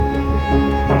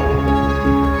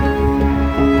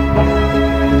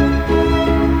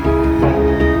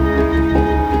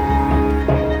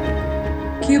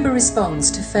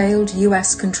failed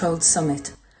US-controlled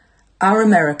summit. Our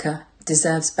America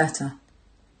deserves better.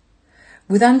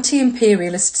 With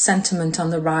anti-imperialist sentiment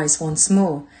on the rise once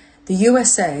more, the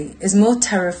USA is more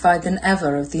terrified than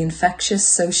ever of the infectious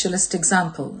socialist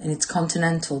example in its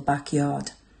continental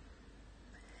backyard.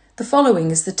 The following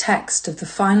is the text of the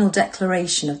final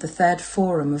declaration of the Third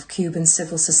Forum of Cuban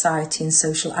Civil Society and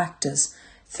Social Actors,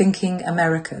 Thinking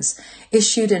Americas,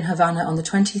 issued in Havana on the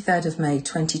 23rd of May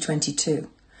 2022,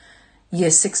 year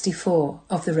 64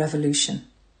 of the revolution.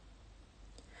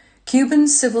 Cuban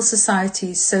civil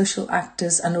societies, social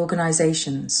actors and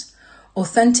organizations,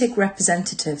 authentic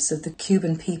representatives of the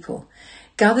Cuban people,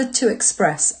 gathered to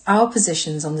express our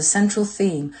positions on the central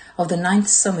theme of the 9th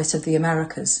Summit of the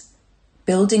Americas,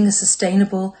 building a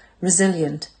sustainable,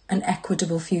 resilient and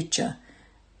equitable future,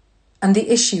 and the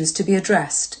issues to be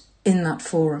addressed in that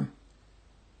forum.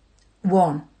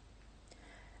 1.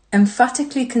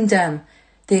 Emphatically condemn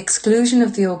the exclusion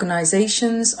of the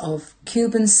organizations of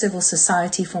Cuban civil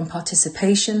society from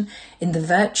participation in the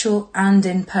virtual and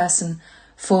in-person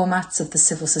formats of the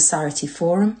Civil Society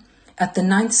Forum at the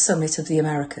 9th Summit of the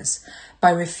Americas by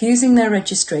refusing their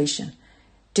registration,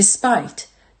 despite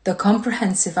the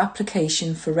comprehensive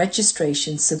application for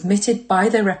registration submitted by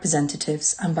their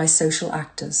representatives and by social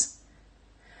actors.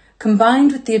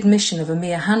 Combined with the admission of a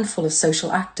mere handful of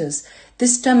social actors,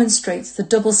 this demonstrates the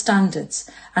double standards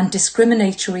and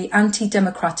discriminatory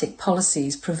anti-democratic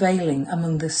policies prevailing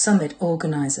among the summit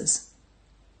organisers.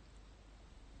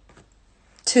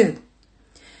 2.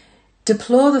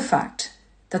 Deplore the fact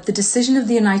that the decision of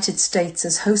the United States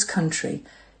as host country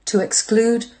to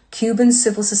exclude Cuban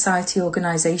civil society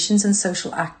organisations and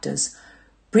social actors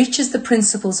breaches the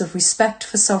principles of respect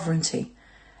for sovereignty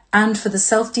and for the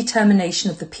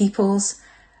self-determination of the peoples,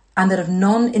 and that of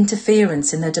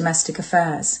non-interference in their domestic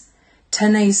affairs,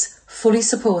 tenes fully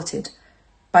supported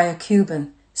by a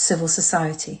Cuban civil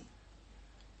society.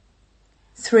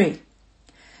 3.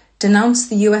 Denounce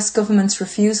the US government's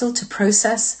refusal to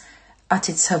process at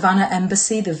its Havana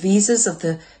embassy the visas of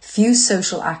the few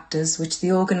social actors which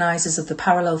the organisers of the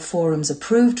parallel forums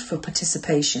approved for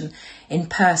participation in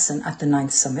person at the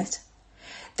 9th Summit.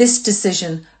 This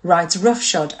decision rides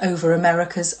roughshod over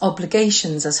America's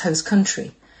obligations as host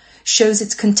country, shows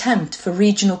its contempt for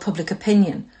regional public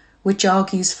opinion, which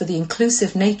argues for the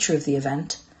inclusive nature of the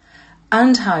event,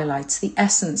 and highlights the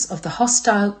essence of the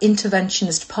hostile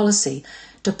interventionist policy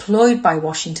deployed by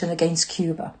Washington against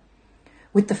Cuba,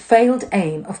 with the failed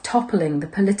aim of toppling the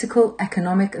political,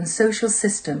 economic and social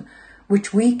system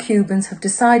which we Cubans have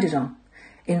decided on,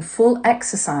 in full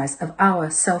exercise of our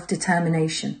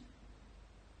self-determination.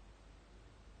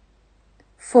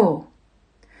 4.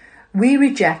 We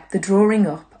reject the drawing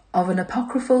up of an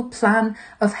apocryphal plan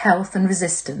of health and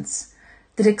resistance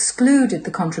that excluded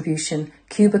the contribution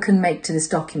Cuba can make to this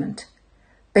document,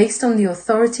 based on the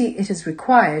authority it has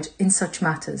required in such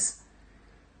matters.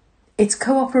 Its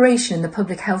cooperation in the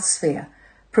public health sphere,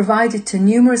 provided to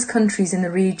numerous countries in the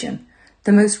region,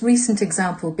 the most recent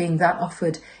example being that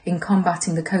offered in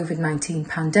combating the COVID-19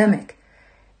 pandemic,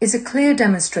 is a clear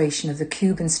demonstration of the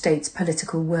Cuban state's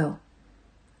political will.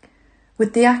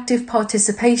 With the active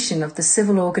participation of the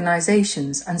civil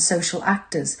organizations and social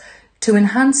actors to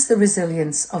enhance the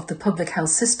resilience of the public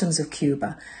health systems of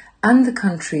Cuba and the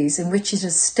countries in which it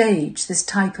has staged this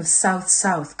type of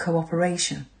South-South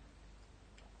cooperation.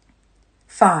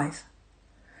 5.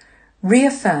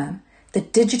 Reaffirm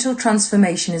that digital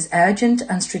transformation is urgent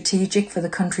and strategic for the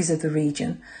countries of the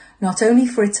region, not only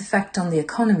for its effect on the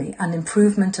economy and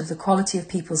improvement of the quality of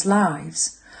people's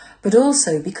lives, but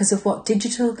also because of what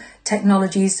digital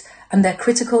technologies and their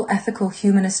critical ethical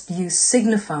humanist use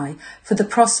signify for the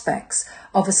prospects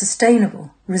of a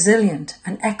sustainable, resilient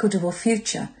and equitable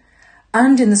future,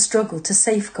 and in the struggle to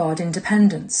safeguard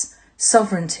independence,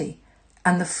 sovereignty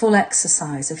and the full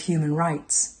exercise of human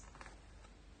rights.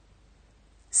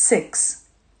 6.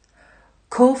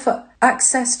 Call for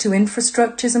access to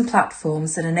infrastructures and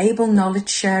platforms that enable knowledge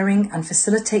sharing and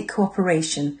facilitate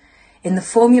cooperation in the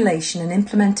formulation and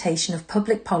implementation of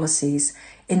public policies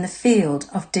in the field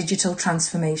of digital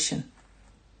transformation.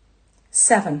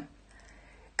 7.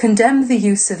 Condemn the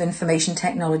use of information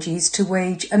technologies to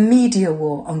wage a media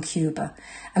war on Cuba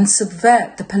and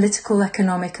subvert the political,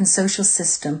 economic and social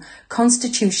system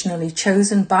constitutionally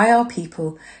chosen by our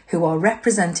people who are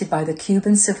represented by the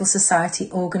Cuban civil society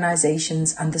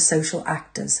organizations and the social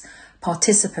actors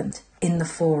participant in the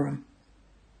forum.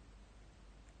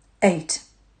 8.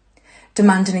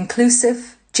 Demand an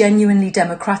inclusive, genuinely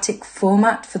democratic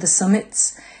format for the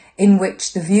summits in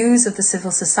which the views of the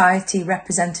civil society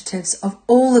representatives of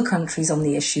all the countries on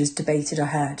the issues debated are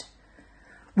heard.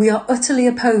 We are utterly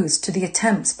opposed to the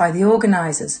attempts by the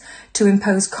organisers to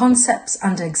impose concepts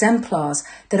and exemplars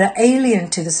that are alien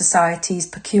to the society's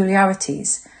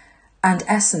peculiarities and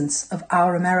essence of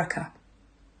our America.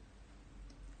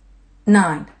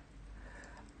 9.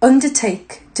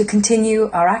 Undertake to continue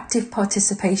our active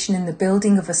participation in the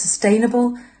building of a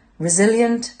sustainable,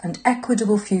 resilient and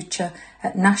equitable future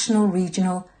at national,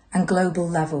 regional and global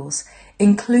levels,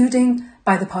 including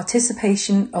by the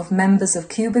participation of members of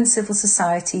Cuban civil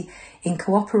society in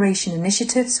cooperation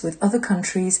initiatives with other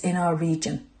countries in our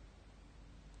region.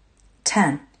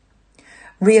 10.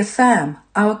 Reaffirm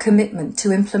our commitment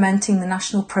to implementing the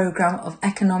National Programme of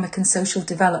Economic and Social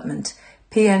Development,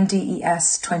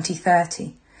 PNDES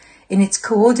 2030, in its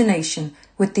coordination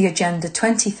with the Agenda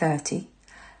 2030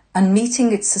 and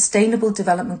meeting its sustainable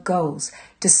development goals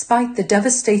despite the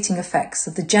devastating effects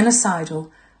of the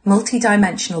genocidal,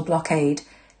 multidimensional blockade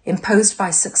imposed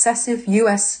by successive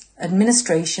US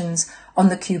administrations on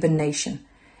the Cuban nation,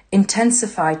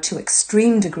 intensified to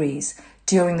extreme degrees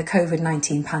during the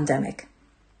COVID-19 pandemic.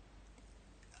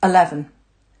 11.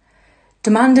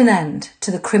 Demand an end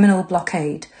to the criminal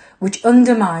blockade, which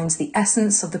undermines the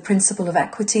essence of the principle of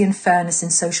equity and fairness in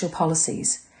social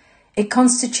policies. It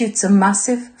constitutes a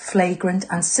massive, flagrant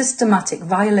and systematic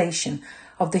violation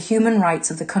of the human rights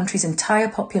of the country's entire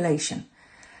population,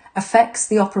 affects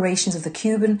the operations of the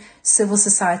Cuban civil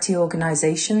society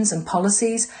organizations and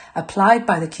policies applied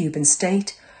by the Cuban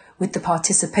state, with the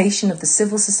participation of the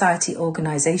civil society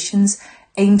organizations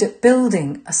aimed at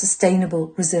building a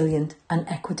sustainable, resilient and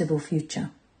equitable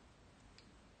future.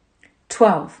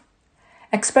 12.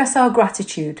 Express our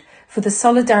gratitude for the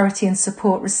solidarity and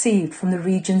support received from the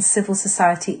region's civil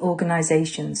society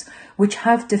organizations, which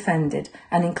have defended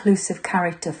an inclusive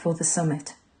character for the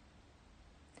summit.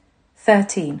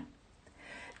 13.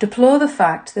 Deplore the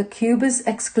fact that Cuba's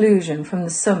exclusion from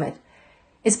the summit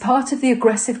is part of the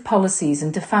aggressive policies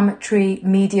and defamatory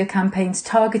media campaigns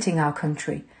targeting our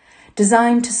country,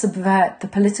 designed to subvert the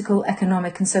political,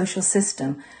 economic and social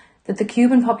system that the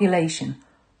Cuban population,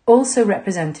 also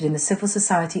represented in the civil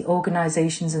society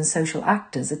organizations and social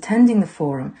actors attending the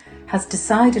forum, has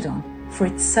decided on for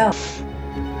itself.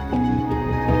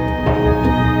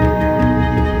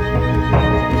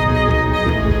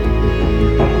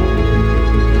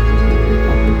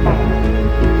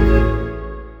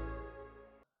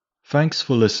 Thanks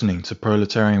for listening to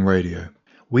Proletarian Radio.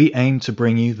 We aim to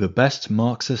bring you the best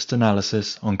Marxist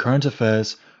analysis on current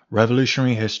affairs,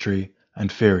 revolutionary history,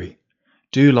 and theory.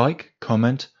 Do like,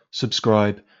 comment,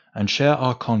 subscribe, and share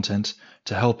our content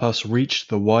to help us reach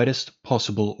the widest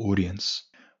possible audience.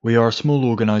 We are a small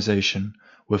organization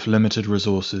with limited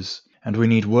resources, and we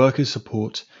need workers'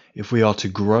 support if we are to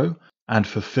grow and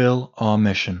fulfill our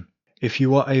mission. If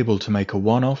you are able to make a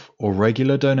one-off or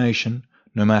regular donation,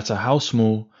 no matter how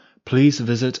small, please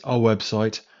visit our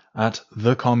website at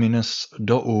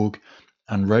thecommunists.org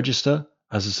and register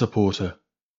as a supporter.